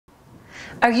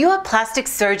Are you a plastic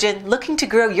surgeon looking to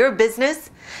grow your business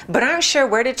but aren't sure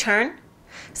where to turn?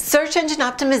 Search engine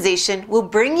optimization will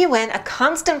bring you in a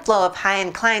constant flow of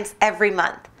high-end clients every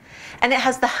month, and it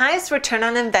has the highest return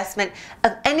on investment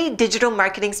of any digital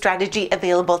marketing strategy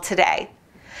available today.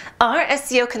 Our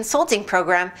SEO consulting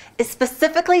program is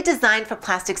specifically designed for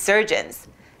plastic surgeons,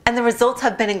 and the results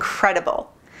have been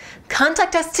incredible.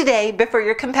 Contact us today before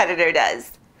your competitor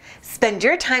does. Spend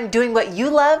your time doing what you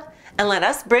love and let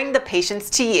us bring the patients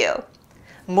to you.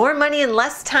 More money in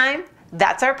less time,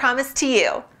 that's our promise to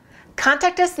you.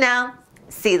 Contact us now.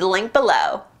 See the link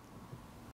below.